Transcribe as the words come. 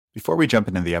Before we jump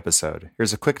into the episode,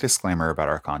 here's a quick disclaimer about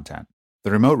our content.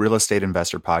 The Remote Real Estate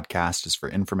Investor podcast is for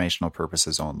informational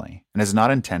purposes only and is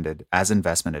not intended as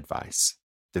investment advice.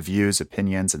 The views,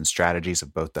 opinions, and strategies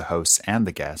of both the hosts and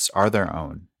the guests are their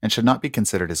own and should not be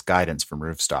considered as guidance from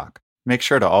Roofstock. Make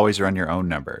sure to always run your own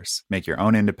numbers, make your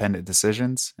own independent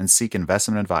decisions, and seek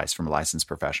investment advice from licensed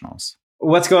professionals.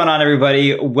 What's going on,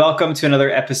 everybody? Welcome to another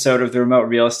episode of the Remote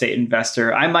Real Estate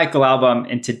Investor. I'm Michael Album,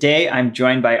 and today I'm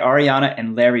joined by Ariana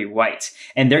and Larry White.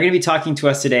 And they're going to be talking to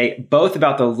us today both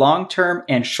about the long-term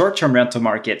and short-term rental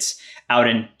markets out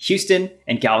in Houston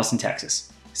and Galveston,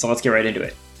 Texas. So let's get right into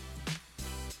it.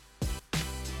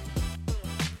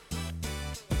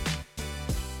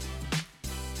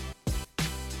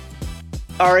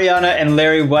 Ariana and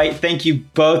Larry White, thank you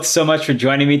both so much for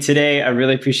joining me today. I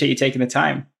really appreciate you taking the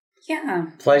time. Yeah.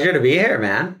 Pleasure to be here,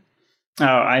 man. Oh,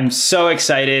 I'm so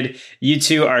excited. You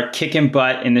two are kicking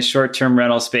butt in the short-term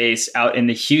rental space out in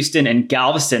the Houston and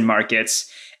Galveston markets.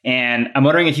 And I'm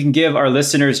wondering if you can give our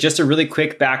listeners just a really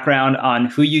quick background on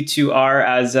who you two are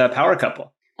as a power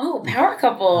couple. Oh, power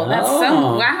couple.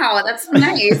 Wow. That's so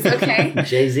nice. Okay.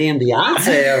 Jay-Z and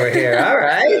Beyonce over here. All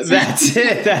right. That's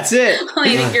it. Well,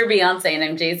 I think you're Beyonce and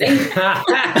I'm Jay-Z.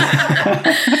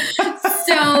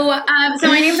 So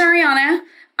my name's Ariana.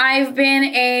 I've been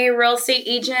a real estate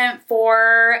agent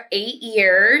for 8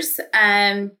 years.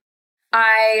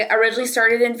 I originally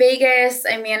started in Vegas.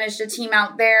 I managed a team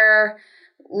out there.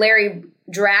 Larry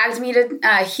dragged me to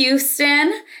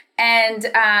Houston and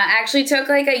actually took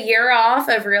like a year off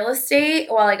of real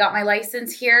estate while I got my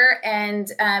license here.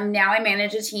 And now I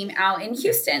manage a team out in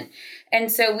Houston.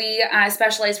 And so we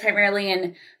specialize primarily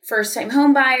in first-time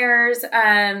home buyers,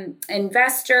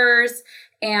 investors,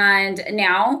 and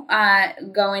now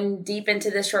going deep into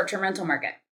the short-term rental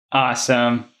market.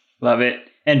 Awesome. Love it.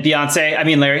 And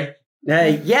Larry?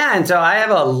 Yeah. And so I have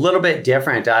a little bit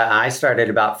different. I started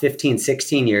about 15,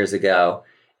 16 years ago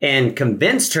and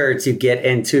convinced her to get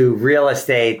into real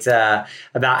estate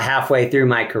about halfway through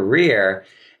my career.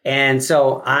 And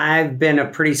so I've been a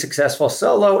pretty successful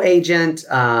solo agent,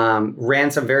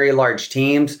 ran some very large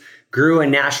teams, grew a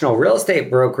national real estate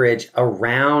brokerage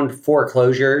around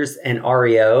foreclosures and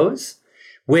REOs,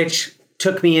 which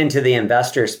took me into the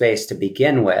investor space to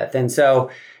begin with. And so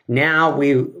now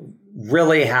we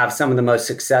really have some of the most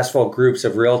successful groups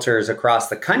of realtors across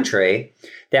the country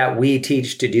that we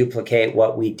teach to duplicate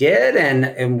what we did.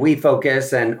 And we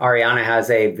focus, and Ariana has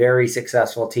a very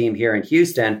successful team here in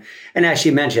Houston. And as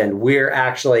she mentioned, we're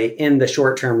actually in the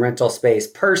short-term rental space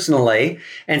personally.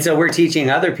 And so we're teaching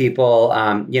other people,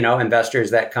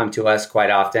 investors that come to us quite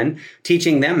often,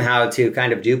 teaching them how to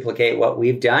kind of duplicate what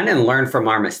we've done and learn from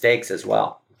our mistakes as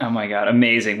well. Oh my God,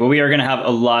 amazing. Well, we are going to have a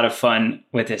lot of fun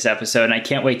with this episode, and I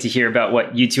can't wait to hear about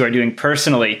what you two are doing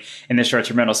personally in the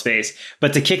short-term rental space.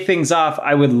 But to kick things off,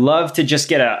 I would love to just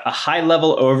get a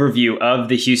high-level overview of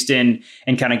the Houston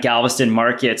and kind of Galveston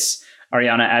markets,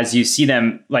 Ariana, as you see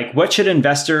them. Like, what do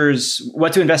investors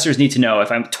need to know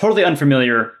if I'm totally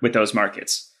unfamiliar with those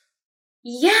markets?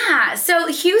 Yeah. So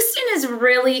Houston is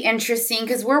really interesting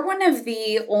because we're one of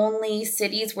the only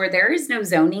cities where there is no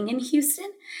zoning in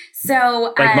Houston.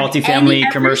 So like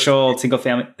multifamily, commercial, single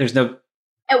family, there's no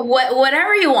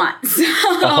whatever you want. So,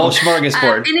 the whole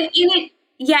smorgasbord.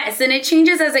 Yes, and it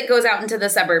changes as it goes out into the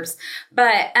suburbs.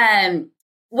 But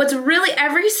what's really,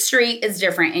 every street is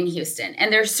different in Houston,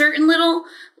 and there's certain little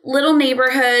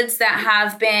neighborhoods that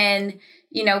have been,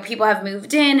 people have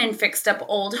moved in and fixed up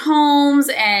old homes,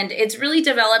 and it's really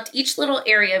developed. Each little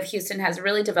area of Houston has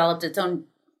really developed its own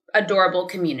adorable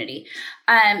community.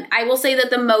 I will say that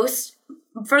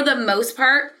for the most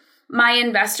part, my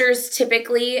investors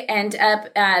typically end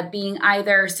up being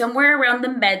either somewhere around the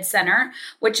Med Center,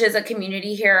 which is a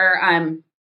community here,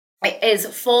 is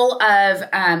full of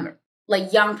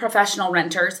like young professional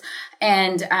renters.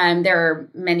 And there are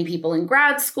many people in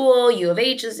grad school. U of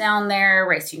H is down there.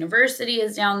 Rice University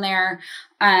is down there.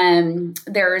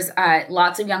 There's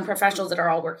lots of young professionals that are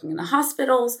all working in the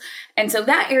hospitals. And so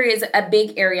that area is a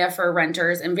big area for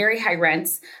renters and very high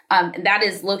rents. That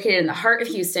is located in the heart of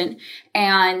Houston.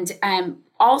 And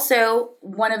also,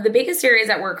 one of the biggest areas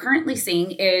that we're currently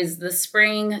seeing is the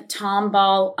Spring,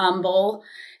 Tomball, Humble.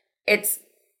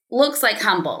 Looks like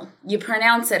Humble. You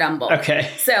pronounce it Humble. Okay.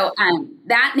 So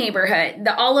that neighborhood,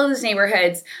 all of those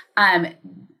neighborhoods,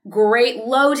 great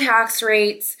low tax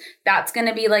rates. That's going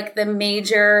to be like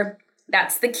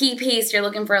that's the key piece. You're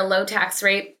looking for a low tax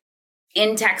rate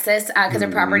in Texas because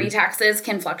their property taxes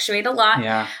can fluctuate a lot.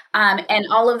 Yeah. And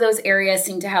all of those areas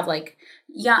seem to have like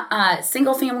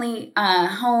single family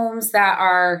homes that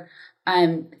are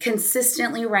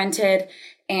consistently rented.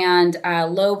 and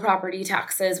low property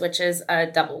taxes, which is a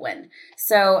double win.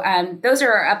 So those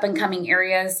are our up and coming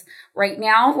areas right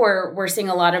now. We're seeing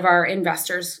a lot of our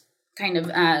investors kind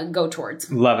of go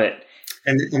towards. Love it.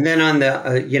 And then on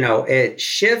the, it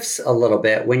shifts a little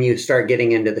bit when you start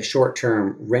getting into the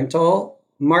short-term rental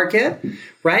market,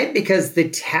 right? Because the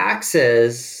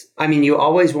taxes, you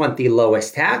always want the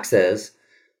lowest taxes,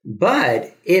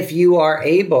 but if you are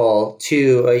able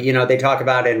to, they talk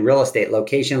about in real estate,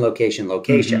 location,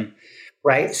 mm-hmm.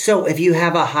 Right? So if you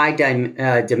have a high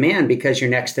demand because you're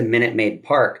next to Minute Maid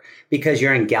Park, because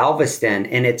you're in Galveston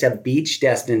and it's a beach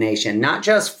destination, not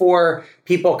just for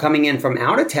people coming in from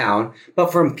out of town,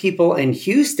 but from people in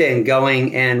Houston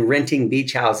going and renting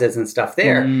beach houses and stuff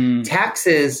there,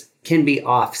 taxes can be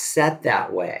offset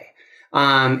that way.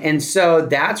 And so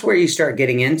that's where you start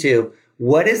getting into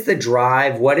what is the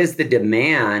drive, what is the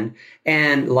demand,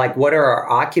 and what are our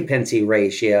occupancy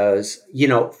ratios,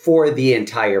 for the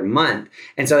entire month.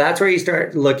 And so that's where you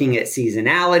start looking at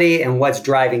seasonality and what's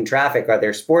driving traffic. Are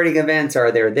there sporting events?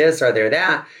 Are there this? Are there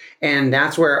that? And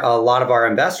that's where a lot of our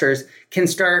investors can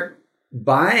start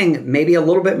buying maybe a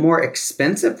little bit more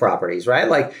expensive properties, right?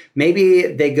 Like maybe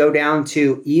they go down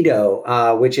to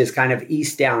Edo, which is kind of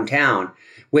East downtown,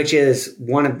 which is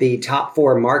one of the top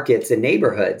 4 markets and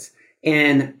neighborhoods.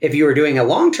 And if you were doing a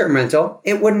long-term rental,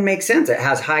 it wouldn't make sense. It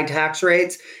has high tax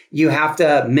rates. You have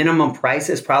to, minimum price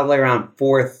is probably around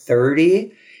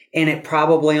 $430, and it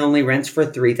probably only rents for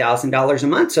 $3,000 a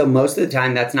month. So most of the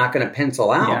time that's not going to pencil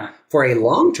out for a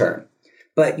long term.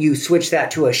 But you switch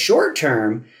that to a short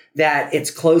term that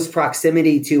it's close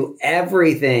proximity to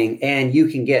everything, and you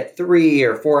can get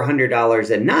 $300 or $400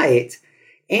 a night,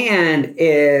 and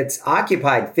it's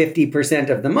occupied 50%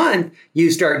 of the month. You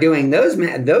start doing those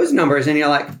numbers and you're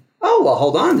like, oh, well,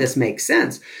 hold on, this makes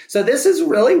sense. So this is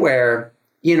really where,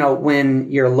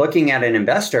 when you're looking at an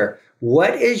investor,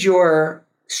 what is your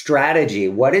strategy?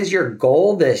 What is your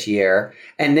goal this year?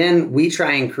 And then we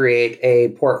try and create a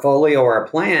portfolio or a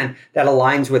plan that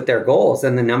aligns with their goals.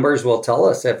 And the numbers will tell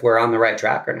us if we're on the right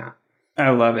track or not. I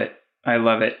love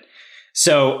it.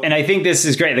 So, and I think this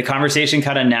is great. The conversation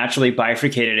kind of naturally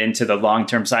bifurcated into the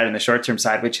long-term side and the short-term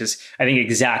side, which is, I think,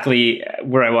 exactly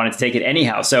where I wanted to take it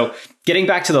anyhow. So getting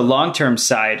back to the long-term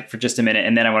side for just a minute,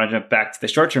 and then I want to jump back to the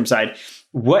short-term side.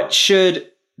 What should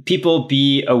people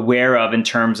be aware of in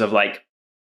terms of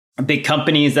big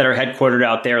companies that are headquartered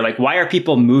out there? Why are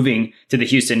people moving to the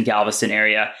Houston, Galveston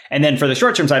area? And then for the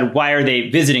short-term side, why are they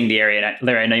visiting the area? And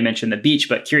Larry, I know you mentioned the beach,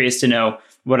 but curious to know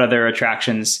what other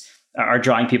attractions are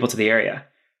drawing people to the area.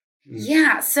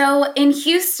 Yeah. So in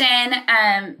Houston,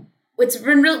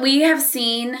 we have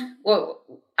seen what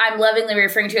I'm lovingly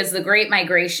referring to as the Great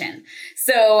Migration.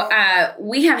 So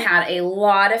we have had a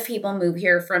lot of people move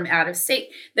here from out of state.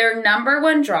 Their number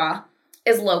one draw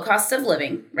is low cost of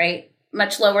living, right?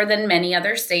 Much lower than many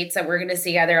other states that we're going to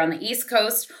see either on the East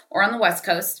Coast or on the West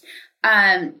Coast.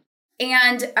 And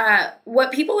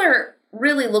what people are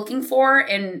really looking for,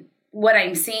 and what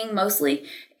I'm seeing mostly,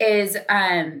 is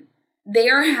they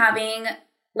are having,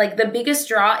 the biggest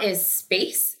draw is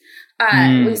space.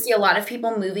 We see a lot of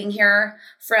people moving here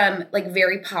from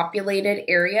very populated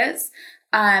areas.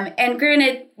 And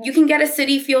granted, you can get a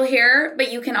city feel here,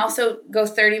 but you can also go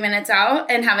 30 minutes out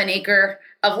and have an acre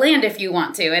of land if you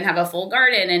want to, and have a full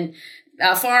garden and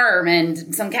a farm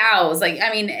and some cows.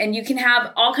 And you can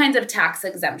have all kinds of tax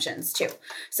exemptions too.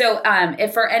 So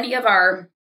if for any of our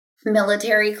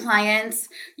military clients,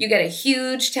 you get a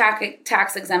huge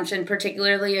tax exemption,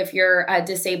 particularly if you're a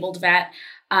disabled vet.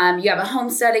 You have a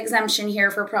homestead exemption here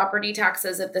for property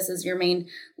taxes if this is your main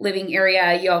living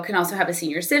area. You all can also have a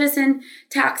senior citizen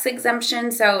tax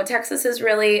exemption. So Texas is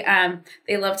really,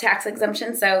 they love tax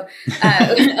exemptions. So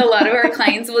a lot of our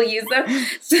clients will use them.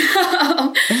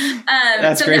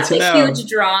 That's great to know. Huge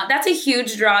draw. That's a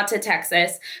huge draw to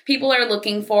Texas. People are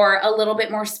looking for a little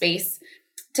bit more space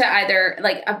to either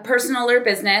a personal or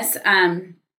business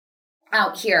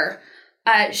out here.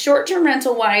 Short-term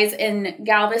rental wise in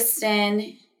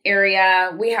Galveston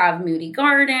area, we have Moody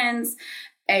Gardens.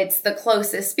 It's the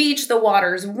closest beach. The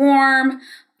water's warm.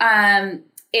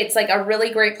 It's a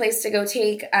really great place to go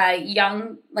take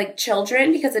young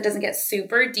children because it doesn't get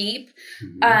super deep.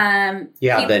 You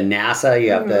have the NASA,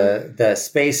 you have the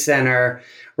Space Center,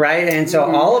 right? And so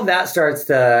all of that starts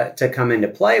to come into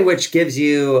play, which gives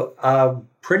you a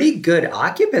pretty good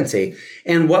occupancy.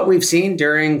 And what we've seen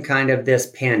during kind of this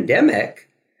pandemic,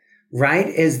 right,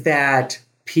 is that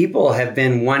people have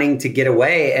been wanting to get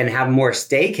away and have more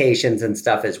staycations and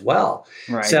stuff as well.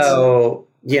 Right. So,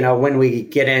 when we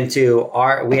get into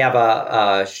we have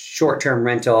a short-term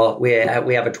rental, we have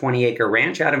a 20-acre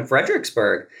ranch out in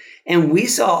Fredericksburg. And we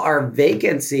saw our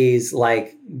vacancies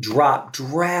like drop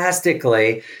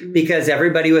drastically because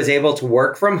everybody was able to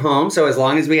work from home. So as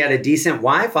long as we had a decent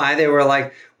Wi-Fi, they were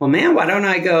like, well, man, why don't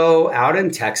I go out in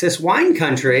Texas wine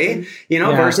country,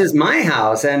 versus my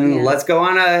house, and let's go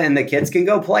and the kids can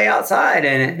go play outside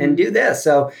and do this.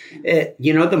 So,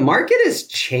 the market is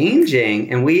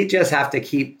changing, and we just have to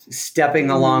keep stepping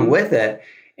along with it.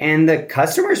 And the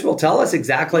customers will tell us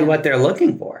exactly what they're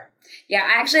looking for. Yeah,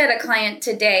 I actually had a client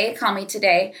call me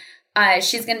today.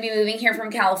 She's going to be moving here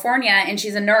from California, and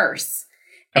she's a nurse.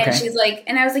 And she's like,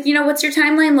 and I was like, what's your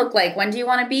timeline look like? When do you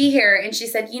want to be here? And she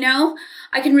said,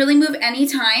 I can really move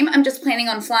anytime. I'm just planning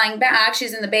on flying back.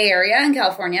 She's in the Bay Area in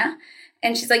California.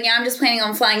 And she's like, I'm just planning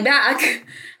on flying back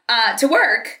to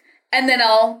work. And then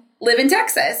I'll live in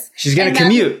Texas. She's going to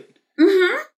commute.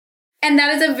 Mm-hmm. And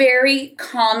that is a very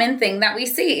common thing that we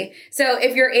see. So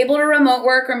if you're able to remote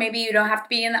work, or maybe you don't have to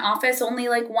be in the office only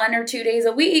like 1 or 2 days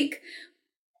a week,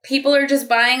 people are just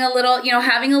buying a little,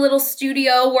 having a little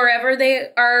studio wherever they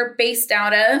are based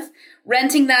out of,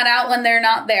 renting that out when they're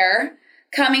not there,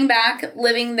 coming back,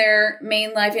 living their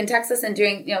main life in Texas and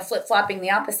doing, flip-flopping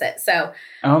the opposite. So,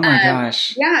 oh my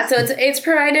gosh. Yeah. So it's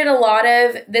provided a lot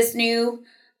of this new,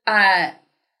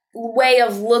 way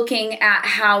of looking at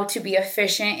how to be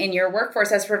efficient in your workforce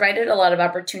has provided a lot of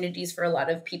opportunities for a lot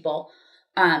of people,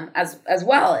 as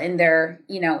well in their,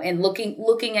 in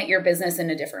looking at your business in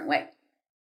a different way.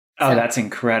 Oh, that's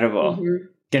incredible. Mm-hmm.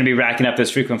 Going to be racking up those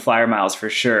frequent flyer miles for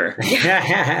sure.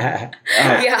 Yeah.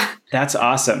 That's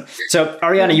awesome. So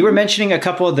Ariana, you were mentioning a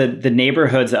couple of the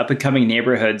neighborhoods, the up and coming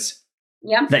neighborhoods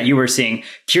that you were seeing.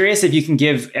 Curious if you can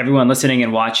give everyone listening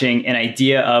and watching an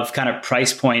idea of kind of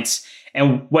price points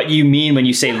and what you mean when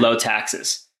you say low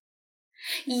taxes.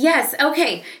 Yes.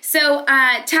 Okay. So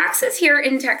taxes here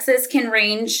in Texas can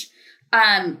range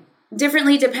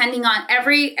differently depending on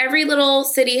every little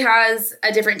city has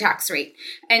a different tax rate.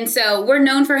 And so we're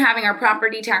known for having our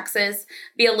property taxes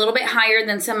be a little bit higher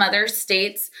than some other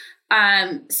states.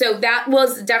 So that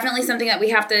was definitely something that we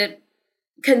have to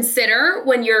consider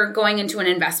when you're going into an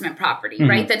investment property,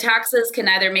 right? The taxes can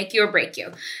either make you or break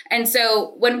you. And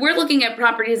so when we're looking at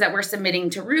properties that we're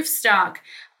submitting to Roofstock,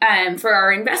 for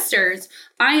our investors,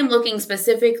 I am looking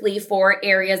specifically for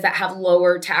areas that have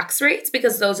lower tax rates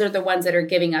because those are the ones that are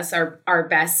giving us our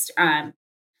best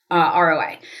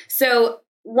ROI. So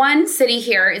one city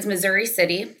here is Missouri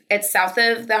City. It's south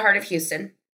of the heart of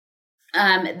Houston.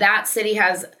 That city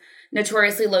has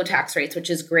notoriously low tax rates,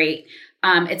 which is great.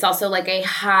 It's also like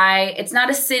it's not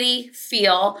a city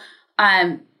feel.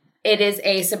 It is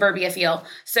a suburbia feel.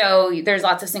 So there's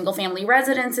lots of single family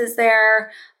residences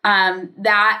there.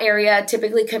 That area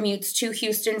typically commutes to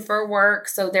Houston for work.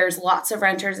 So there's lots of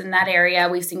renters in that area.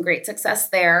 We've seen great success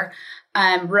there.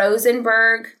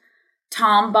 Rosenberg,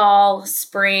 Tomball,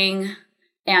 Spring,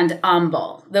 and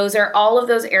Humble. All of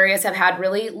those areas have had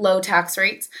really low tax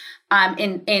rates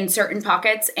in certain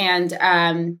pockets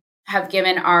and have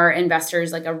given our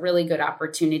investors like a really good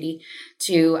opportunity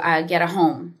to get a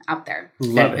home out there.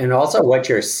 Love it. And also what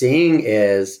you're seeing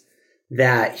is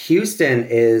that Houston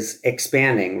is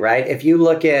expanding, right? If you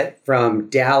look at from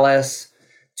Dallas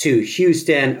to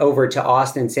Houston over to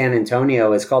Austin, San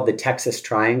Antonio, it's called the Texas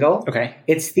Triangle. Okay.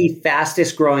 It's the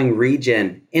fastest growing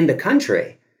region in the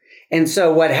country. And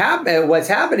so what's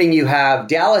happening, you have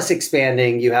Dallas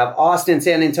expanding, you have Austin,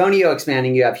 San Antonio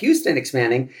expanding, you have Houston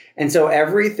expanding. And so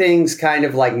everything's kind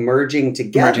of like merging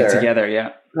together.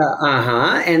 Yeah.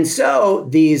 And so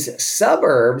these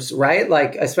suburbs, right?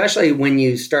 Like, especially when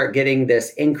you start getting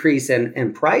this increase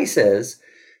in prices,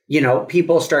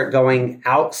 people start going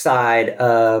outside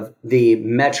of the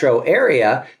metro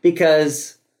area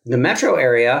because the metro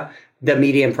area, the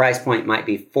median price point might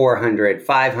be 400,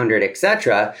 500,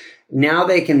 etc. Now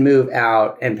they can move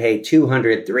out and pay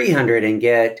 200, 300 and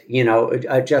get,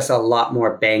 just a lot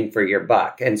more bang for your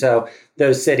buck. And so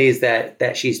those cities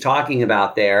that she's talking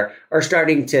about there are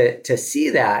starting to see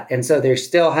that. And so they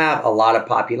still have a lot of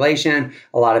population,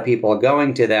 a lot of people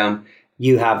going to them.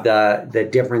 You have the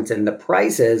difference in the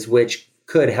prices, which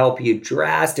could help you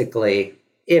drastically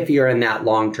if you're in that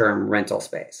long-term rental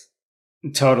space.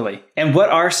 Totally. And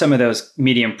what are some of those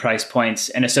medium price points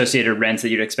and associated rents that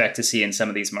you'd expect to see in some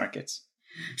of these markets?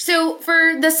 So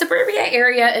for the suburbia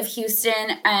area of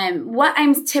Houston, what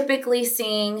I'm typically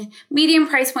seeing, medium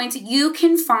price points, you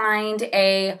can find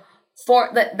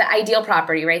for the ideal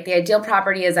property, right? The ideal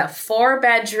property is a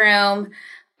 4-bedroom,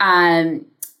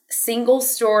 single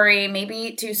story,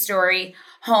 maybe 2-story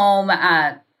home,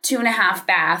 2.5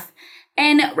 bath.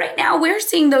 And right now we're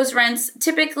seeing those rents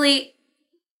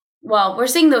we're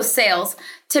seeing those sales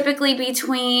typically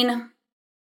between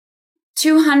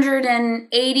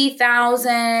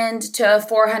 $280,000 to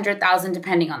 $400,000,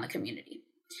 depending on the community.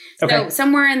 Okay. So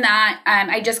somewhere in that,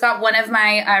 I just got one of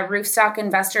my roofstock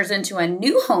investors into a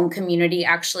new home community.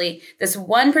 Actually, this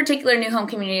one particular new home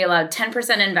community allowed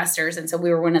 10% investors. And so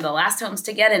we were one of the last homes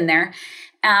to get in there.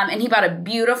 And he bought a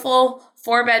beautiful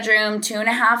 4-bedroom,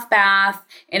 2.5 bath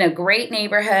in a great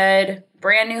neighborhood,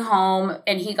 brand new home.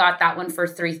 And he got that one for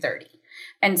 $330,000.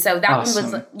 And so that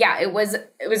Awesome. one was,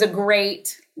 it was a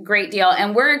great deal.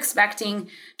 And we're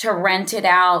expecting to rent it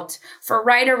out for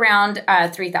right around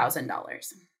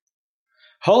 $3,000.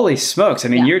 Holy smokes. I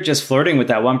mean, you're just flirting with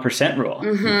that 1% rule.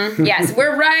 Mm-hmm. Yes,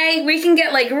 we're right. We can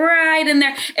get like right in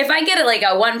there. If I get it like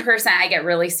a 1%, I get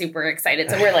really super excited.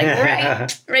 So we're like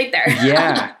right there.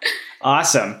 Yeah.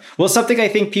 Awesome. Well, something I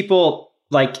think people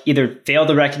like either fail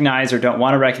to recognize or don't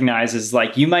want to recognize is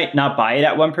like, you might not buy it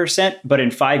at 1%, but in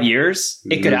 5 years,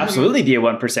 it could absolutely be a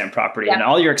 1% property and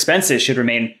all your expenses should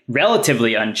remain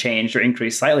relatively unchanged or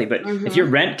increase slightly. But if your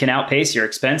rent can outpace your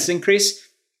expense increase,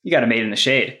 you got a made in the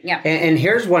shade. Yeah. And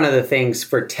here's one of the things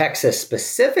for Texas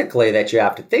specifically that you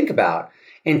have to think about.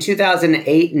 In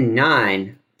 2008 and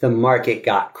 9, the market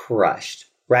got crushed.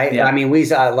 Right. Yeah. I mean, we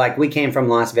saw, like, we came from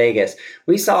Las Vegas.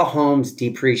 We saw homes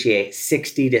depreciate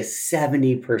 60 to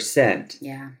 70%.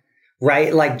 Yeah.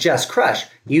 Right. Like just crush.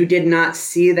 You did not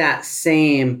see that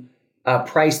same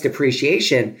price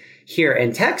depreciation here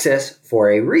in Texas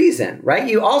for a reason. Right.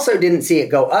 You also didn't see it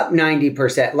go up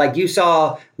 90%. Like you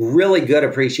saw really good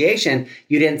appreciation.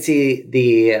 You didn't see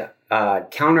the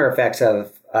counter effects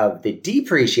of the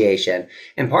depreciation.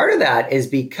 And part of that is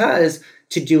because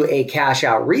to do a cash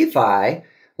out refi,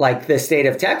 like the state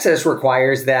of Texas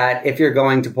requires that if you're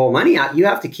going to pull money out, you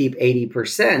have to keep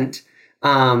 80%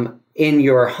 in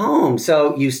your home.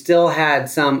 So you still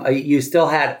had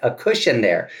a cushion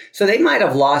there. So they might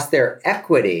have lost their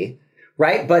equity,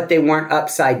 right? But they weren't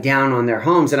upside down on their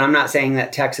homes. And I'm not saying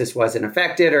that Texas wasn't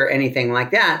affected or anything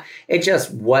like that. It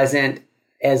just wasn't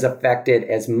as affected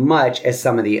as much as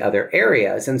some of the other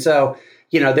areas. And so,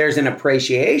 there's an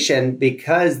appreciation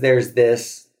because there's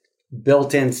this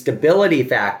built-in stability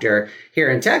factor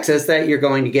here in Texas that you're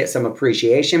going to get some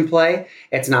appreciation play.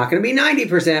 It's not going to be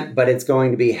 90%, but it's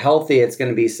going to be healthy. It's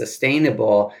going to be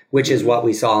sustainable, which is what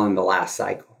we saw in the last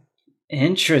cycle.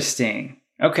 Interesting.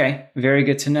 Okay. Very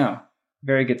good to know.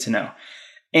 Very good to know.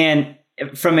 And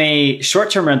from a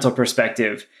short-term rental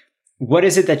perspective, what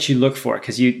is it that you look for?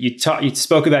 Because you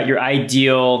spoke about your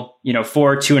ideal,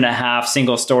 4, 2.5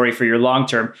 single story for your long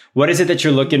term. What is it that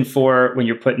you're looking for when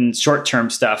you're putting short term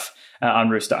stuff on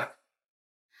roofstock?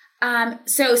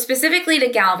 So specifically to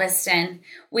Galveston,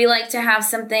 we like to have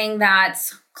something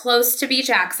that's close to beach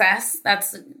access.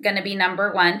 That's going to be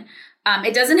number one.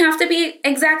 It doesn't have to be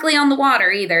exactly on the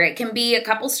water either. It can be a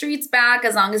couple streets back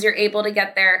as long as you're able to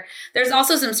get there. There's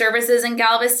also some services in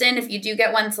Galveston. If you do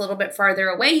get one that's a little bit farther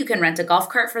away, you can rent a golf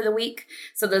cart for the week.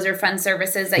 So those are fun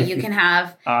services that you can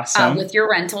have Awesome. With your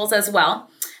rentals as well.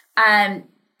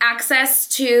 Access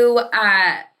to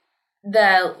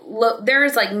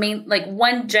there's like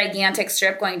one gigantic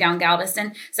strip going down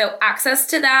Galveston. So access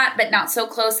to that, but not so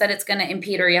close that it's going to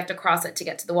impede or you have to cross it to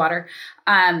get to the water.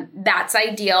 That's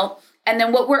ideal. And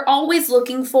then what we're always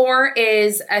looking for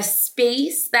is a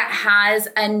space that has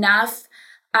enough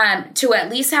to at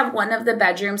least have one of the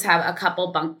bedrooms have a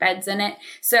couple bunk beds in it.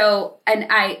 So an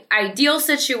ideal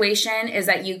situation is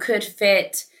that you could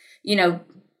fit,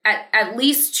 at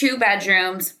least 2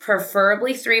 bedrooms,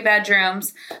 preferably 3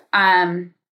 bedrooms,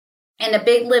 in a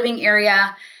big living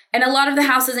area. And a lot of the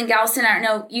houses in Galveston, I don't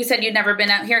know, you said you'd never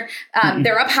been out here.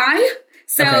 They're up high.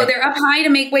 So they're up high to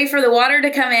make way for the water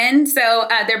to come in. So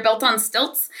they're built on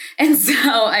stilts. And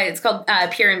so it's called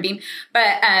pier and beam.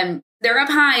 But they're up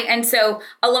high. And so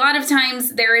a lot of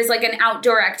times there is like an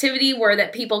outdoor activity where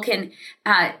that people can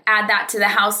add that to the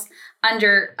house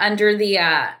under the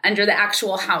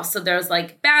actual house. So there's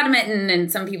like badminton and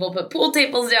some people put pool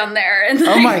tables down there and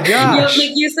oh my gosh,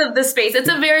 make use of the space.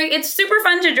 It's super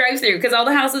fun to drive through because all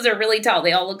the houses are really tall.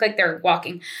 They all look like they're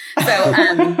walking.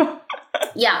 So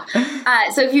yeah.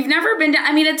 So if you've never been to,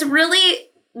 it's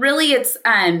it's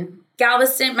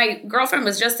Galveston. My girlfriend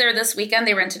was just there this weekend.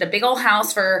 They rented a big old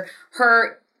house for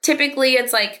her. Typically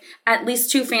it's like at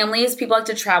least 2 families. People like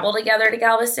to travel together to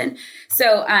Galveston.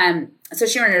 So, so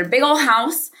she rented a big old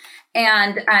house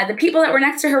and the people that were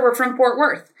next to her were from Fort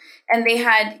Worth and they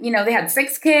had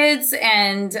 6 kids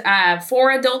and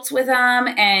 4 adults with them.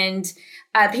 And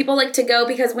people like to go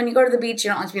because when you go to the beach, you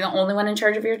don't like to be the only one in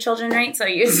charge of your children, right? So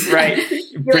you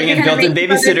bring in built-in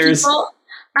babysitters.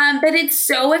 But it's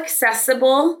so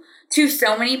accessible to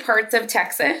so many parts of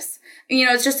Texas.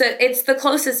 It's the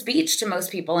closest beach to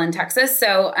most people in Texas.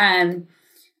 So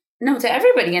No, to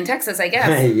everybody in Texas, I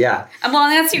guess. Yeah. Well,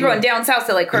 that's you going down south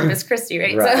to like Corpus Christi,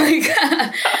 right? Right. So,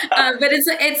 but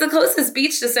it's the closest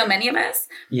beach to so many of us.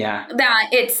 Yeah. That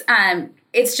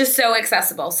it's just so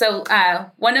accessible. So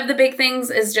one of the big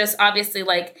things is just obviously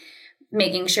like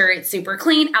making sure it's super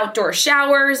clean. Outdoor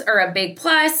showers are a big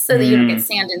plus so that you don't get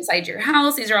sand inside your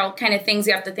house. These are all kind of things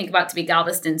you have to think about to be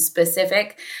Galveston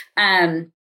specific.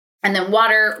 And then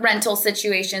water rental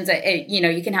situations,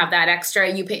 you can have that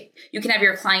extra. You can have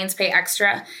your clients pay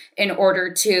extra in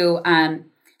order to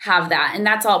have that. And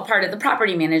that's all part of the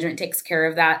property management takes care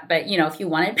of that. But, if you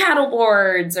wanted paddle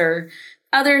boards or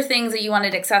other things that you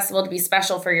wanted accessible to be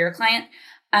special for your client.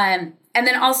 And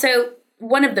then also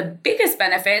one of the biggest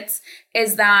benefits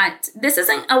is that this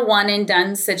isn't a one and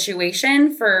done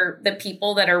situation for the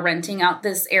people that are renting out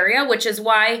this area, which is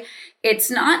why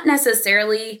it's not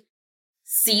necessarily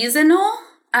seasonal.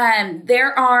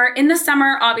 There are in the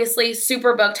summer, obviously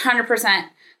super booked, 100%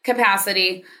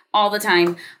 capacity all the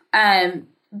time.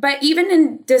 But even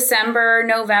in December,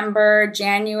 November,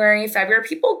 January, February,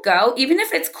 people go, even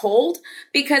if it's cold,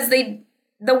 because the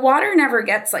water never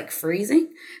gets like freezing.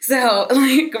 So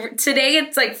like today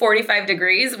it's like 45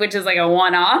 degrees, which is like a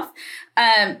one-off.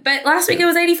 But last week it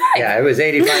was 85. Yeah, it was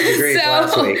 85 degrees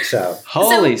last week. So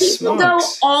holy people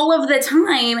smokes. go all of the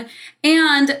time.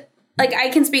 And like I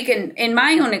can speak in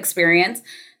my own experience.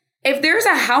 If there's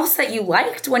a house that you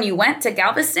liked when you went to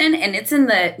Galveston and it's in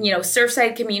the,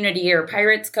 Surfside community or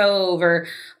Pirates Cove or,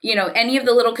 any of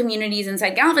the little communities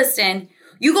inside Galveston,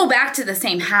 you go back to the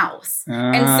same house.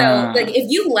 And so like, if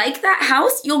you like that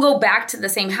house, you'll go back to the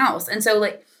same house. And so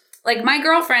like my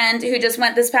girlfriend who just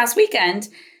went this past weekend,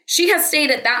 she has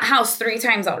stayed at that house 3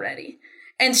 times already.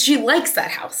 And she likes that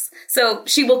house. So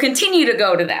she will continue to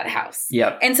go to that house.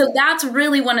 Yep. And so that's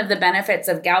really one of the benefits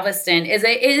of Galveston is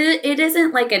it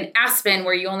isn't like an Aspen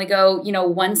where you only go,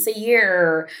 once a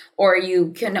year or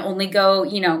you can only go,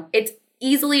 it's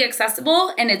easily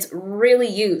accessible and it's really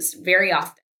used very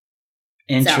often.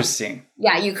 Interesting. So,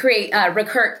 yeah, you create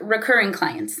recurring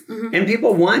clients. Mm-hmm. And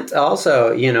people want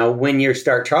also, when you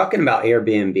start talking about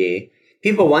Airbnb,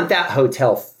 people want that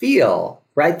hotel feel.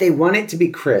 Right? They want it to be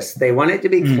crisp. They want it to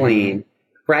be clean,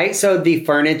 right? So the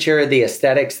furniture, the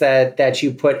aesthetics that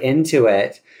you put into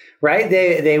it, right?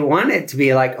 They want it to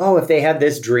be like, oh, if they had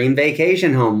this dream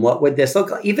vacation home, what would this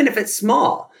look like? Even if it's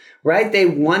small, right? They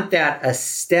want that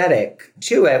aesthetic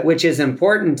to it, which is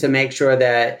important to make sure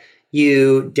that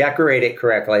you decorate it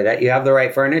correctly, that you have the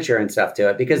right furniture and stuff to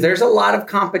it, because there's a lot of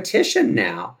competition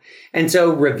now. And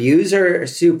so reviews are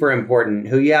super important.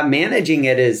 Who you have managing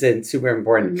it is super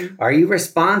important. Mm-hmm. Are you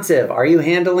responsive? Are you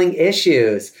handling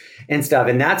issues and stuff?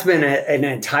 And that's been an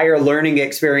entire learning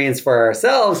experience for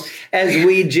ourselves as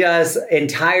we just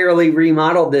entirely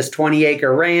remodeled this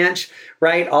 20-acre ranch,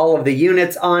 right? All of the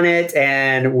units on it.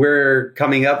 And we're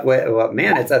coming up with,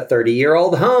 it's a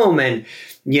 30-year-old home. And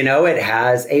it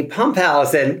has a pump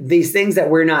house and these things that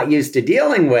we're not used to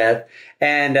dealing with.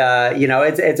 And,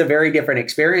 it's a very different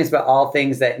experience, but all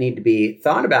things that need to be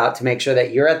thought about to make sure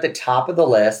that you're at the top of the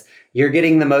list, you're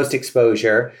getting the most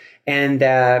exposure, and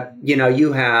that,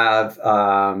 you have,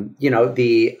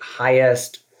 the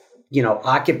highest,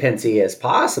 occupancy as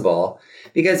possible.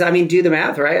 Because, do the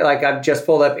math, right? Like I've just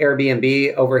pulled up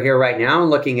Airbnb over here right now and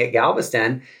looking at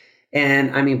Galveston.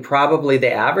 And probably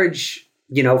the average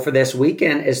for this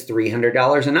weekend is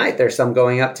 $300 a night. There's some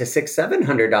going up to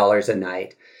 $600-700 a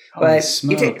night. But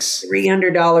you take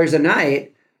 $300 a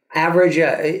night, average.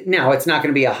 Now it's not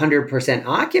going to be 100%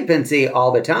 occupancy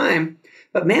all the time,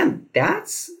 but man,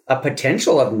 that's a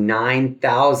potential of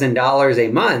 $9,000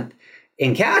 a month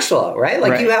in cash flow, right?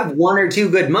 Like you have 1 or 2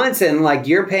 good months, and like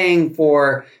you're paying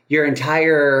for your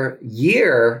entire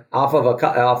year off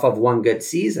of one good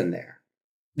season there.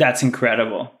 That's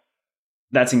incredible.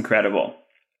 That's incredible.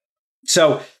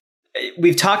 So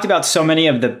we've talked about so many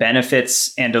of the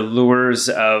benefits and allures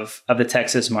of the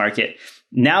Texas market.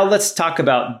 Now let's talk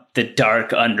about the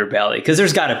dark underbelly, because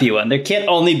there's got to be one. There can't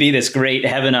only be this great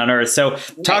heaven on earth. So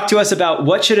talk to us about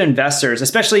what should investors,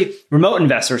 especially remote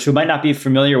investors who might not be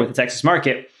familiar with the Texas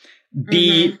market,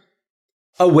 be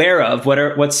aware of.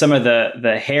 What's some of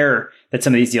the hair that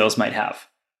some of these deals might have?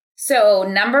 So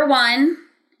number one,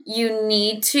 you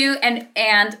need to,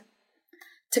 and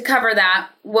to cover that,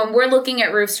 when we're looking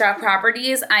at rooftop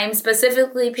properties, I'm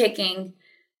specifically picking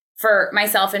for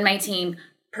myself and my team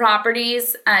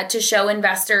properties to show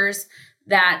investors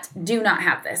that do not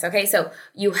have this. Okay, so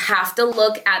you have to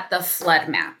look at the flood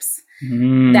maps.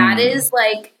 That is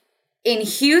like in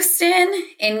Houston,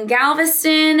 in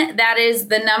Galveston, that is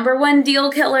the number one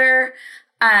deal killer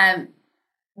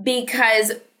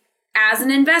because as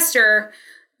an investor,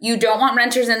 You don't want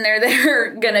renters in there that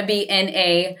are going to be in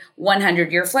a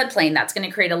 100-year floodplain. That's going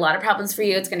to create a lot of problems for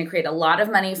you. It's going to create a lot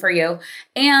of money for you.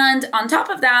 And on top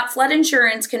of that, flood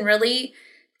insurance can really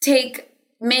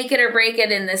make it or break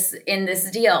it in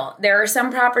this deal. There are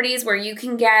some properties where you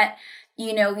can get,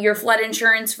 your flood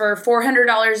insurance for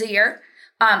 $400 a year.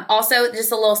 Also,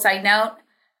 just a little side note,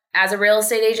 as a real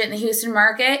estate agent in the Houston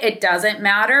market, it doesn't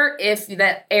matter if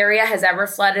the area has ever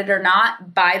flooded or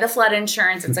not. Buy the flood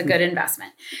insurance. It's a good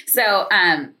investment. So,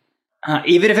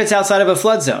 even if it's outside of a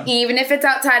flood zone. Even if it's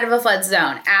outside of a flood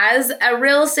zone. As a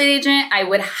real estate agent, I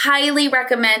would highly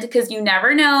recommend, because you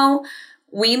never know.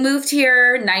 We moved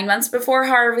here 9 months before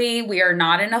Harvey. We are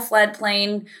not in a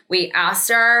floodplain. We asked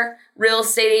our real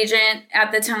estate agent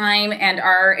at the time and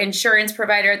our insurance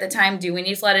provider at the time, do we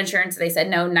need flood insurance? They said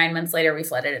no. 9 months later, we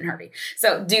flooded in Harvey.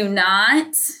 So do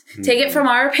not take it from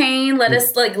our pain. Let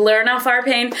us learn off our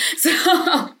pain. So,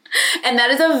 and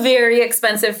that is a very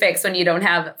expensive fix when you don't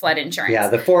have flood insurance. Yeah,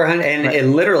 the 400,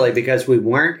 and literally because we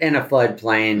weren't in a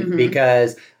floodplain,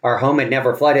 because our home had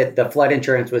never flooded, the flood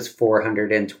insurance was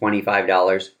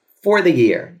 $425 for the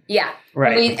year. Yeah.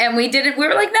 Right. We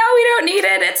were like, no, we don't need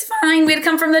it. It's fine. We'd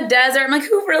come from the desert. I'm like,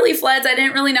 who really floods? I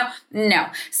didn't really know. No.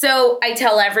 So I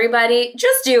tell everybody,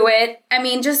 just do it. I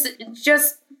mean, just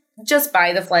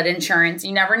buy the flood insurance.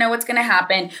 You never know what's going to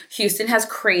happen. Houston has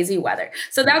crazy weather.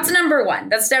 So that's number one.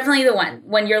 That's definitely the one.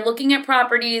 When you're looking at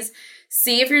properties,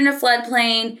 see if you're in a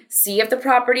floodplain, see if the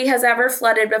property has ever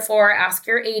flooded before, ask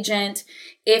your agent.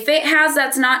 If it has,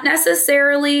 that's not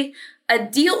necessarily a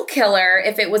deal killer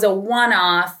if it was a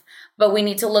one-off, but we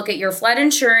need to look at your flood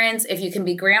insurance. If you can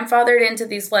be grandfathered into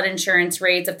these flood insurance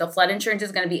rates, if the flood insurance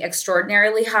is going to be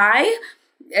extraordinarily high,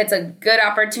 it's a good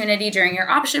opportunity during your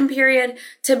option period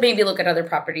to maybe look at other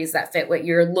properties that fit what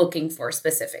you're looking for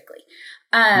specifically.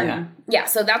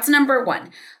 So that's number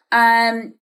one.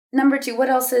 Number two, what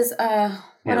else is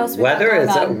weather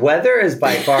is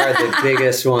by far the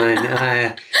biggest one.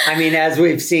 I mean, as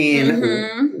we've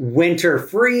seen, winter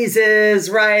freezes,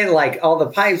 right? Like all the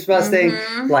pipes busting,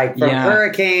 like from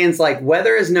hurricanes. Like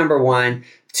weather is number one.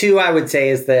 Two, I would say,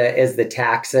 is the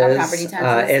taxes, property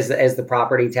taxes. As the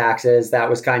property taxes. That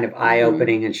was kind of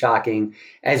eye-opening and shocking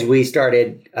as we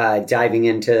started diving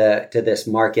into this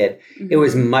market. It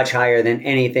was much higher than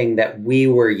anything that we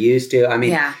were used to. I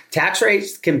mean, tax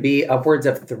rates can be upwards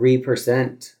of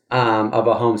 3% of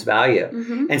a home's value.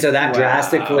 And so that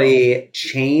drastically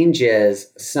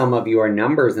changes some of your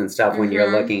numbers and stuff when you're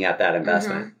looking at that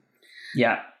investment.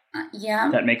 Yeah.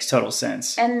 That makes total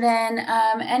sense. And then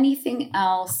anything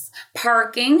else?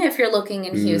 Parking, if you're looking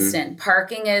in Houston.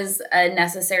 Parking is a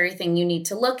necessary thing you need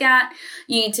to look at.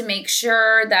 You need to make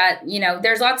sure that,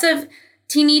 there's lots of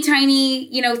teeny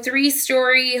tiny,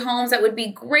 3-story homes that would be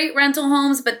great rental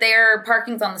homes, but their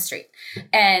parking's on the street.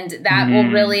 And that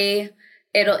will really,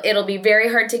 it'll be very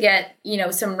hard to get,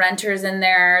 some renters in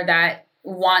there that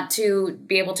want to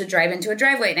be able to drive into a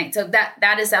driveway at night. So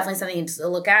that is definitely something you need to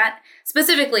look at.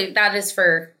 Specifically, that is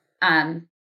for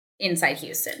inside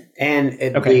Houston. And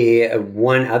the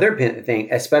one other thing,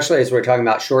 especially as we're talking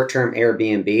about short-term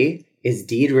Airbnb, is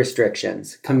deed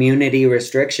restrictions, community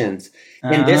restrictions.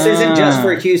 And this isn't just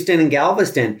for Houston and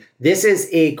Galveston. This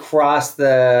is across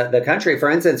the country. For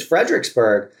instance,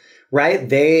 Fredericksburg, right?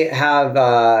 They have,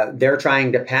 they're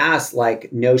trying to pass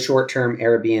like no short-term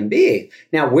Airbnb.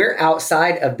 Now we're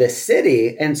outside of the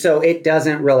city, and so it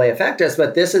doesn't really affect us,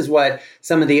 but this is what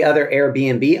some of the other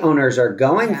Airbnb owners are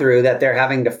going through, that they're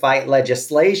having to fight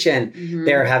legislation.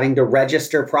 They're having to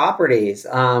register properties,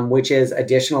 which is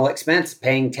additional expense,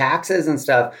 paying taxes and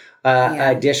stuff,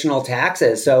 additional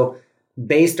taxes. So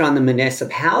based on the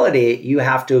municipality, you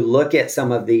have to look at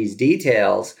some of these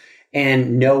details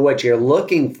and know what you're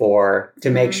looking for to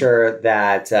make sure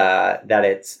that that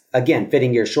it's, again,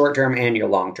 fitting your short-term and your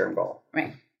long-term goal.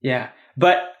 Right. Yeah.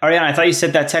 But Ariana, I thought you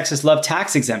said that Texas loved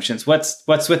tax exemptions. What's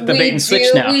with the bait and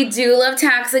switch now? We do love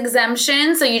tax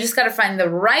exemptions. So you just got to find the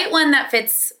right one that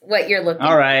fits what you're looking for.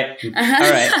 All right.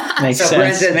 Makes sense. For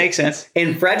instance, makes sense.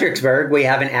 In Fredericksburg, we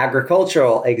have an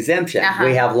agricultural exemption.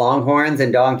 We have longhorns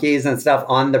and donkeys and stuff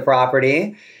on the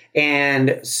property.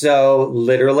 And so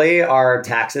literally our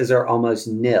taxes are almost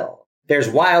nil. There's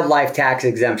wildlife tax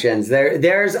exemptions.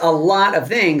 There's a lot of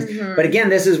things. But again,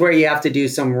 this is where you have to do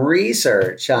some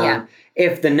research.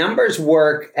 If the numbers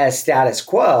work as status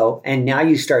quo and now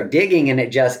you start digging and it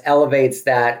just elevates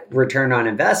that return on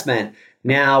investment,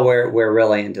 now we're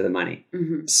really into the money.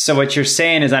 So what you're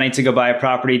saying is I need to go buy a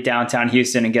property downtown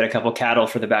Houston and get a couple cattle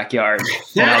for the backyard.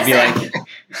 And I'll be like...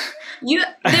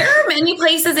 There are many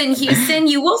places in Houston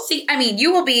you will see. I mean,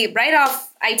 you will be right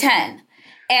off I-10,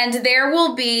 and there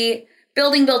will be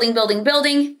building, building, building,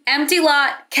 building, empty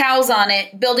lot, cows on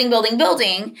it, building, building,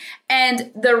 building.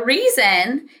 And the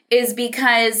reason is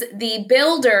because the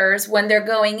builders, when they're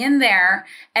going in there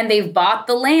and they've bought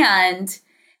the land,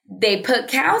 they put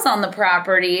cows on the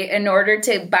property in order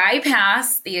to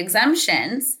bypass the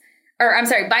exemptions,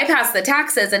 bypass the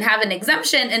taxes and have an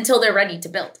exemption until they're ready to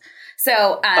build.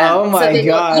 So, oh my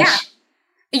gosh. Yeah.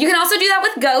 You can also do that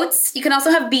with goats. You can also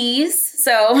have bees.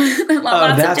 So,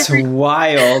 that's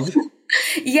wild.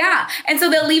 Yeah. And so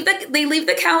they leave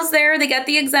the cows there. They get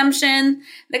the exemption.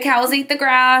 The cows eat the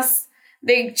grass.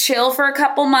 They chill for a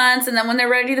couple months. And then when they're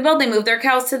ready to build, they move their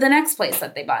cows to the next place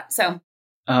that they bought. So,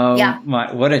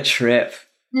 what a trip.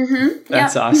 Mm-hmm.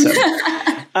 That's awesome.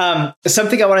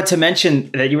 Something I wanted to mention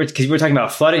because you were talking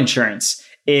about flood insurance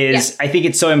is I think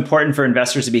it's so important for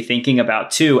investors to be thinking about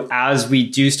too, as we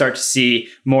do start to see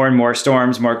more and more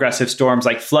storms, more aggressive storms,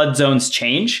 like flood zones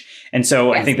change. And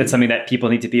so I think that's something that people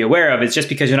need to be aware of. It's just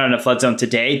because you're not in a flood zone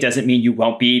today doesn't mean you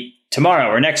won't be tomorrow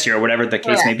or next year or whatever the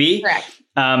case may be. Correct.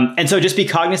 And so just be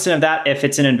cognizant of that. If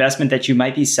it's an investment that you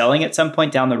might be selling at some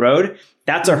point down the road,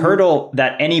 that's a hurdle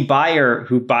that any buyer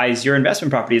who buys your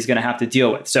investment property is going to have to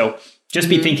deal with. So just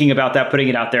be thinking about that, putting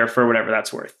it out there for whatever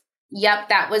that's worth. Yep.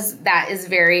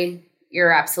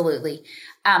 You're absolutely.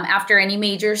 After any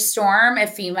major storm,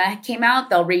 if FEMA came out,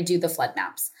 they'll redo the flood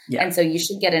maps. Yeah. And so you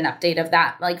should get an update of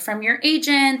that, like from your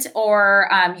agent, or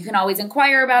you can always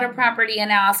inquire about a property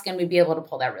and ask, and we'd be able to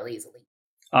pull that really easily.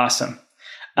 Awesome.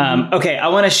 Okay. I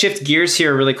want to shift gears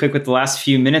here really quick with the last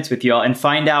few minutes with you all and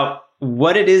find out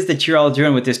what it is that you're all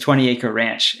doing with this 20-acre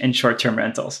ranch and short-term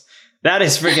rentals. That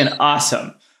is freaking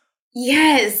awesome.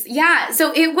 Yes. Yeah.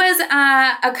 So it was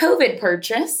a COVID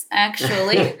purchase,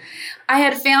 actually. I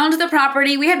had found the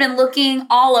property. We had been looking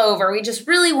all over. We just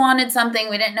really wanted something.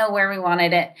 We didn't know where we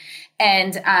wanted it.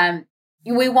 And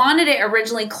we wanted it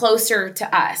originally closer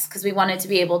to us because we wanted to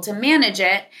be able to manage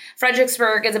it.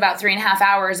 Fredericksburg is about 3.5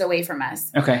 hours away from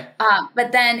us. Okay.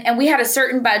 And we had a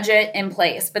certain budget in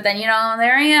place. But then,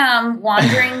 there I am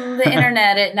wandering the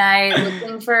internet at night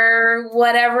looking for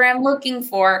whatever I'm looking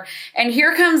for. And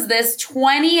here comes this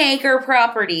 20-acre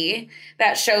property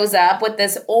that shows up with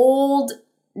this old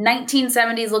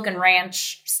 1970s looking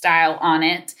ranch style on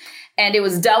it. And it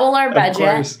was double our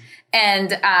budget. And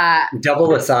double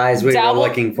the size we were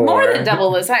looking for. More than double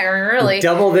the size, really.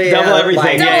 Double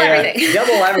everything. Double everything.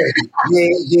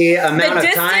 The amount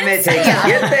of time it takes to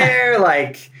get there,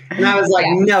 and I was like,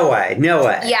 no way.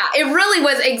 Yeah, it really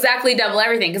was exactly double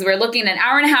everything because we're looking an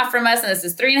hour and a half from us, and this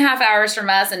is 3.5 hours from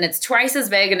us, and it's twice as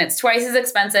big and it's twice as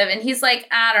expensive. And he's like,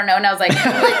 I don't know. And I was like,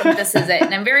 I really think this is it.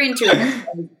 And I'm very intuitive.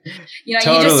 Totally. You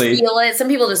just feel it. Some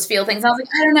people just feel things. I was like,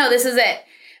 I don't know. This is it.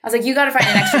 I was like, you got to find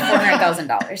an extra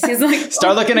 $400,000. He's like,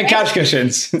 start looking at couch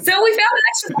cushions. So we found an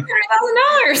extra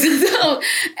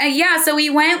 $400,000. So we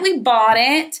went, we bought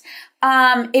it.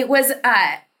 It was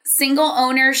single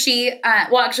owner. She,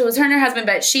 it was her and her husband,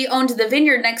 but she owned the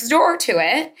vineyard next door to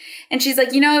it. And she's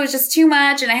like, it was just too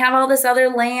much. And I have all this other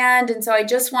land. And so I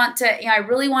just want to, I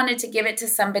really wanted to give it to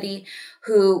somebody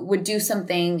who would do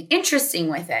something interesting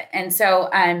with it. And so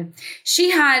she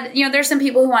had, there's some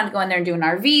people who wanted to go in there and do an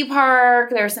RV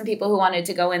park. There were some people who wanted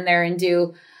to go in there and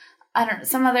do, I don't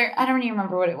even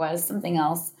remember what it was, something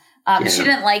else. She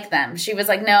didn't like them. She was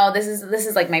like, no, this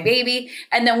is like my baby.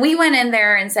 And then we went in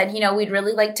there and said, we'd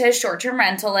really like to short-term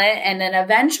rental it. And then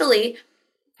eventually,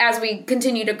 as we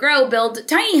continue to grow, build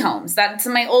tiny homes. That's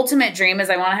my ultimate dream is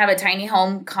I want to have a tiny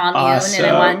home commune. Awesome.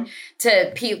 And I want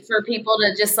for people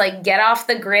to just get off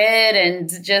the grid and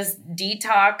just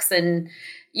detox and,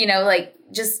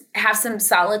 just have some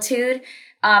solitude.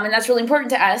 And that's really important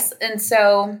to us. And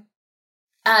so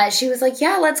she was like,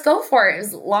 yeah, let's go for it. It was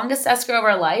the longest escrow of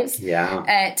our lives. Yeah.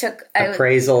 It took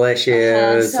appraisal issues.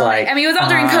 it was all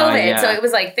during COVID. So it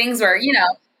was things were,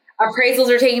 appraisals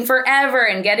are taking forever,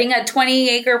 and getting a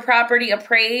 20-acre property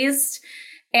appraised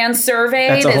and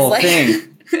surveyed That's a whole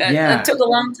thing. It took a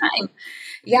long time.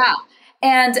 Yeah.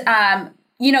 And,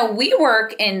 we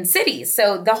work in cities.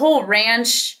 So the whole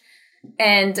ranch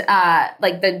and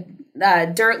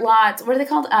the dirt lots, what are they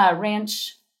called?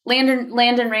 Ranch, land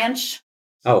and ranch.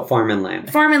 Oh, farm and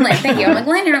land. Farm and land. Thank you. I'm like,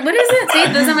 land and land. What is it? See,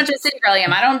 that's how much a city girl I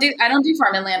am. I don't do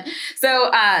farm and land.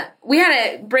 So we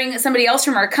had to bring somebody else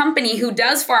from our company who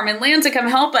does farm and land to come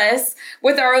help us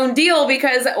with our own deal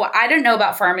because I didn't know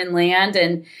about farm and land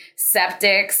and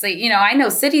septics. I know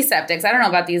city septics. I don't know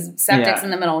about these septics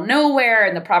in the middle of nowhere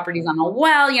and the properties on a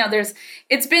well.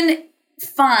 It's been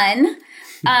fun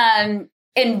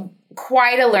and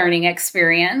quite a learning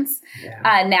experience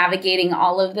navigating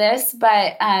all of this.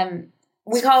 But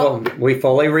We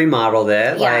fully remodeled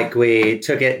it. Yeah. Like we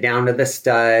took it down to the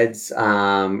studs,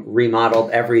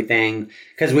 remodeled everything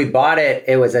because we bought it.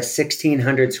 It was a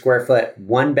 1,600 square foot,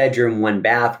 1 bedroom, 1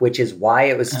 bath, which is why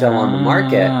it was still on the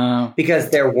market, because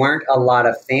there weren't a lot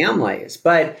of families.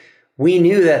 But we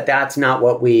knew that that's not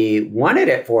what we wanted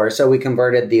it for. So we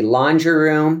converted the laundry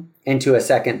room into a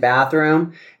second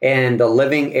bathroom and the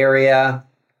living area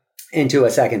into a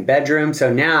second bedroom.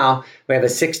 So now we have a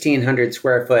 1,600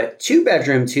 square foot, 2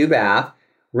 bedroom, 2 bath,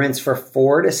 rents for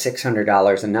 $400 to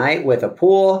 $600 a night with a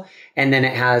pool. And then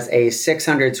it has a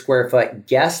 600 square foot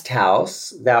guest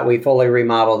house that we fully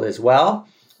remodeled as well,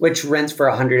 which rents for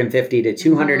 $150 to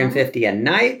 $250 a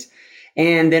night.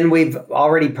 And then we've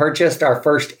already purchased our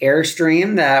first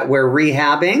Airstream that we're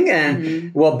rehabbing,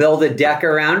 and we'll build a deck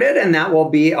around it. And that will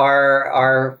be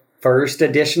our first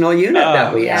additional unit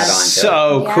that we add on to.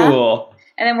 So cool.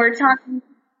 And then we're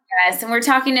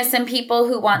talking to some people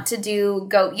who want to do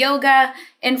goat yoga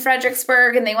in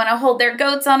Fredericksburg, and they want to hold their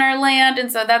goats on our land. And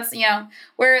so that's,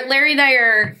 where Larry and I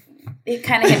are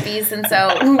kind of hippies, and so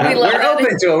we're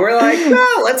open to it. We're like, no,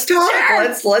 let's talk.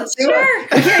 Sure. Let's do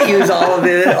it. We can't use all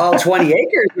 20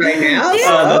 acres right now. Yeah.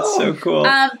 Oh, that's so cool.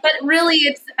 But really,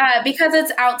 it's because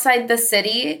it's outside the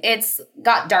city. It's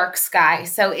got dark sky,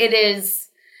 so it is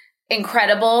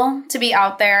incredible to be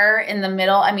out there in the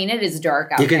middle. I mean, it is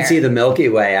dark out there. You can see the Milky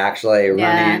Way actually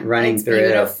running it's through.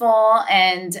 Beautiful,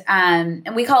 and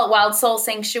we call it Wild Soul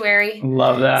Sanctuary.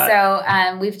 Love that.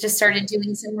 So we've just started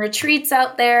doing some retreats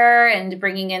out there and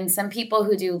bringing in some people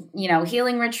who do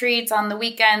healing retreats on the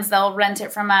weekends. They'll rent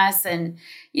it from us, and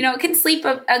it can sleep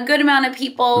a good amount of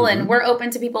people, and we're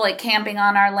open to people like camping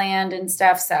on our land and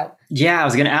stuff. So yeah, I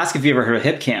was going to ask if you ever heard of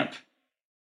Hip Camp.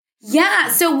 Yeah,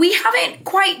 so we haven't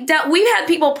quite we've had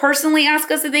people personally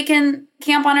ask us if they can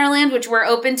camp on our land, which we're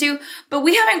open to, but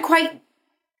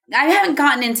I haven't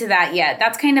gotten into that yet.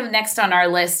 That's kind of next on our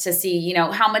list to see,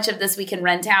 how much of this we can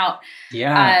rent out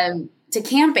to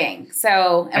camping.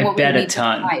 So, and I bet a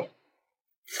ton.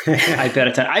 I bet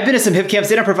a ton. I've been to some hip camps.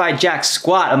 They don't provide jack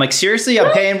squat. I'm like, seriously?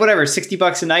 I'm paying whatever,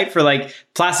 $60 a night for like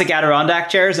plastic Adirondack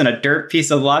chairs and a dirt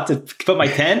piece of lot to put my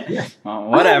tent.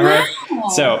 Whatever. Oh, wow.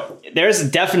 So there's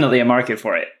definitely a market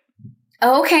for it.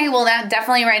 Okay. Well, that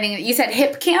definitely writing. You said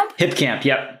hip camp? Hip camp.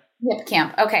 Yep. Hip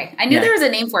camp. Okay. I knew there was a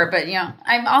name for it, but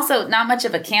I'm also not much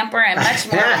of a camper. I'm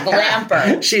much more of a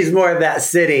glamper. She's more of that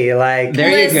city. Like,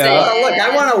 there you go. Oh, look,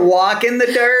 I want to walk in the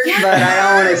dirt, but I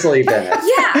don't want to sleep in it.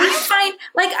 Yeah, I'm fine.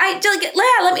 Like,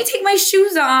 let me take my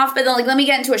shoes off, but then let me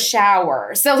get into a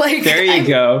shower. So there you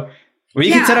go. Well,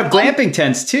 you can set up glamping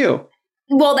tents too.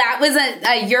 Well, that was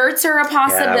a yurts are a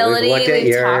possibility. Yeah,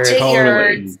 we've talked at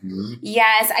yurts.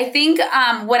 Yes, I think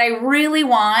what I really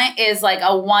want is like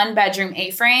a 1-bedroom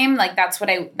A-frame. Like that's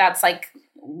like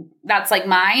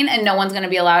mine, and no one's going to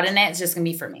be allowed in it. It's just going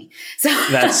to be for me. So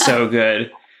that's so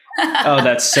good. Oh,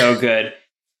 that's so good.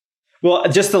 Well,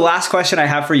 just the last question I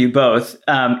have for you both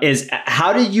is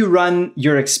how did you run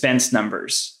your expense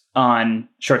numbers on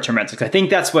short-term rentals? I think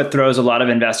that's what throws a lot of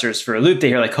investors for a loop. They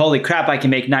hear like, holy crap, I can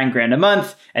make $9,000 a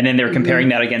month. And then they're comparing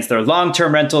that against their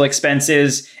long-term rental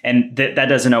expenses. And that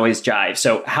doesn't always jive.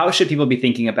 So how should people be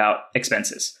thinking about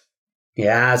expenses?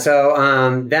 Yeah,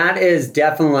 so that is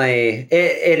definitely,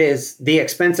 it is, the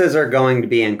expenses are going to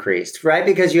be increased, right?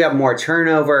 Because you have more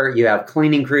turnover, you have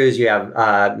cleaning crews, you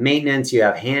have maintenance, you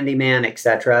have handyman,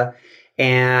 etc.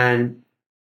 And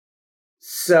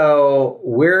so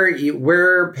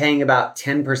we're paying about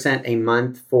 10% a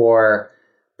month for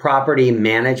property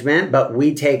management, but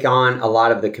we take on a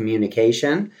lot of the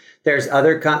communication. There's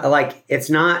other, it's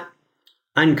not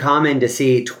uncommon to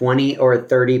see 20 or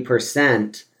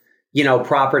 30%,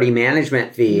 property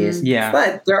management fees. Yeah.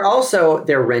 But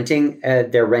they're renting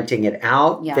it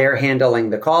out. Yeah. They're handling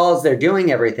the calls. They're doing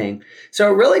everything.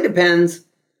 So it really depends.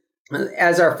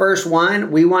 As our first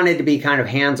one, we wanted to be kind of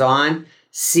hands-on,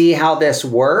 see how this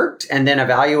worked, and then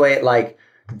evaluate,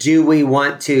 do we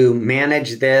want to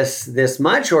manage this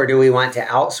much, or do we want to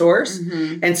outsource?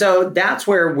 And so that's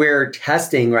where we're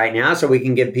testing right now, so we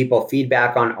can give people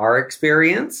feedback on our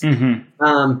experience.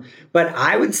 But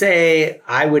I would say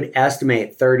I would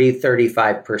estimate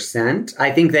 35%.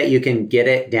 I think that you can get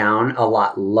it down a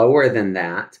lot lower than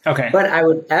that. Okay. But I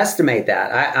would estimate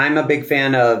that. I'm a big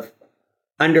fan of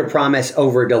under promise,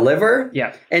 over deliver.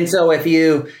 Yeah. And so if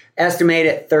you estimate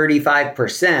it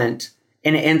 35%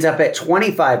 and it ends up at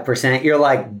 25%, you're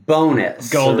like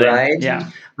bonus. Golden. Right? Yeah.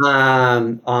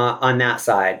 On that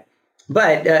side.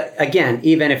 But again,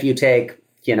 even if you take,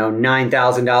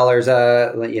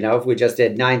 $9,000, if we just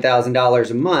did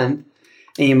 $9,000 a month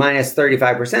and you minus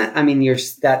 35%, I mean,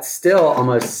 that's still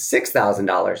almost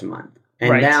 $6,000 a month.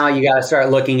 And now you got to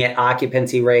start looking at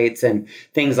occupancy rates and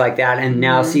things like that. And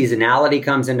now seasonality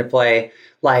comes into play.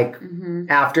 Like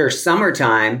after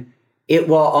summertime, it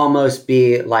will almost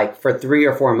be like for 3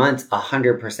 or 4 months,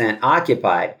 100%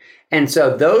 occupied. And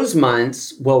so those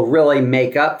months will really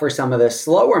make up for some of the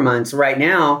slower months. Right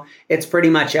now, it's pretty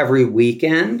much every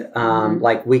weekend,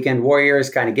 like weekend warriors,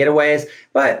 kind of getaways.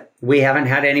 But we haven't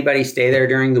had anybody stay there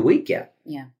during the week yet.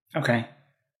 Yeah. Okay.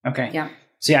 Yeah.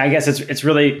 So yeah, I guess it's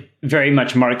really very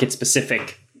much market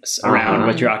specific around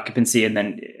what your occupancy and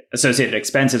then associated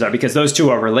expenses are, because those two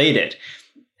are related.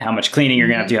 How much cleaning you're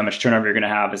going to have to do, how much turnover you're going to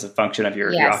have is a function of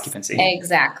your occupancy.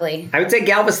 Exactly. I would say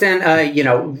Galveston,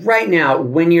 right now,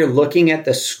 when you're looking at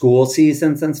the school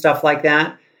seasons and stuff like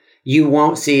that, you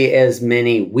won't see as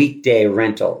many weekday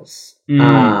rentals.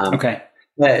 Okay.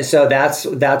 So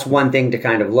that's one thing to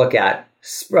kind of look at.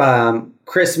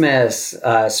 Christmas,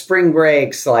 spring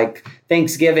breaks, like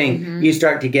Thanksgiving, you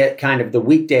start to get kind of the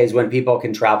weekdays when people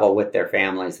can travel with their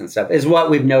families and stuff, is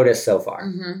what we've noticed so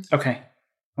far. Okay.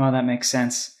 Well, that makes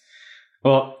sense.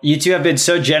 Well, you two have been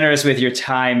so generous with your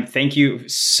time. Thank you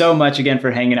so much again for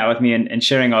hanging out with me and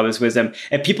sharing all this wisdom.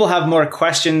 If people have more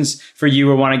questions for you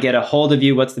or want to get a hold of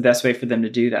you, what's the best way for them to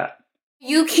do that?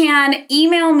 You can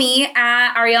email me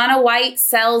at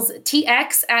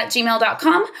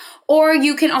arianawhitesellstx@gmail.com, or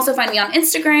you can also find me on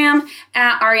Instagram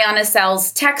at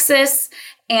arianasellstexas.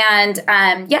 And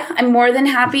I'm more than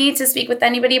happy to speak with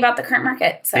anybody about the current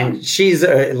market. So. And she's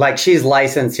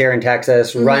licensed here in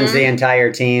Texas, runs the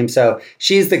entire team. So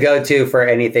she's the go-to for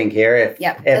anything here.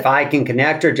 If I can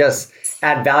connect or just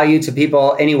add value to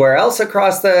people anywhere else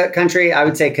across the country, I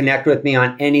would say connect with me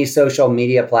on any social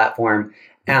media platform.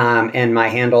 And my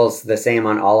handle's the same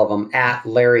on all of them, at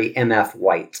Larry MF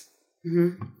White.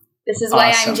 This is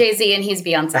why I'm Jay-Z and he's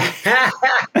Beyonce.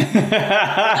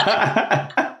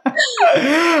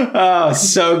 Oh,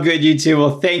 so good, you two.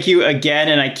 Well, thank you again.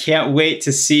 And I can't wait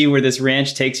to see where this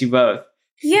ranch takes you both.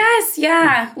 Yes.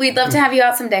 Yeah. We'd love to have you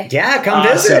out someday. Yeah. Come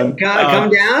visit. Come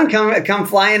down. Come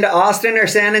fly into Austin or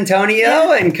San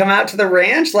Antonio and come out to the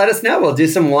ranch. Let us know. We'll do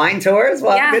some wine tours.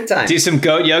 We'll have a good time. Do some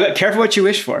goat yoga. Careful what you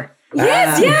wish for.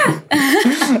 Yes.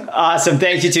 Awesome.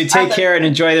 Thank you two. Take care and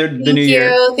enjoy the new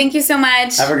year. Thank you so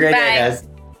much. Have a great day, guys.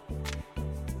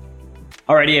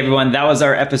 Alrighty, everyone. That was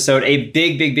our episode. A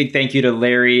big thank you to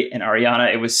Larry and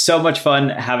Ariana. It was so much fun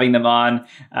having them on.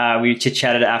 We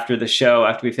chit-chatted after the show,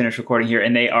 after we finished recording here,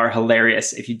 and they are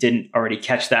hilarious if you didn't already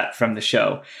catch that from the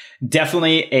show.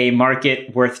 Definitely a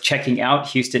market worth checking out.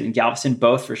 Houston and Galveston,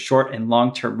 both for short and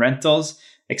long-term rentals.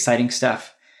 Exciting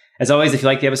stuff. As always, if you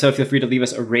like the episode, feel free to leave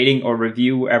us a rating or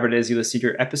review wherever it is you listen to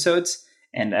your episodes.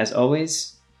 And as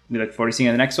always, we look forward to seeing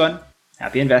you in the next one.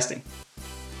 Happy investing.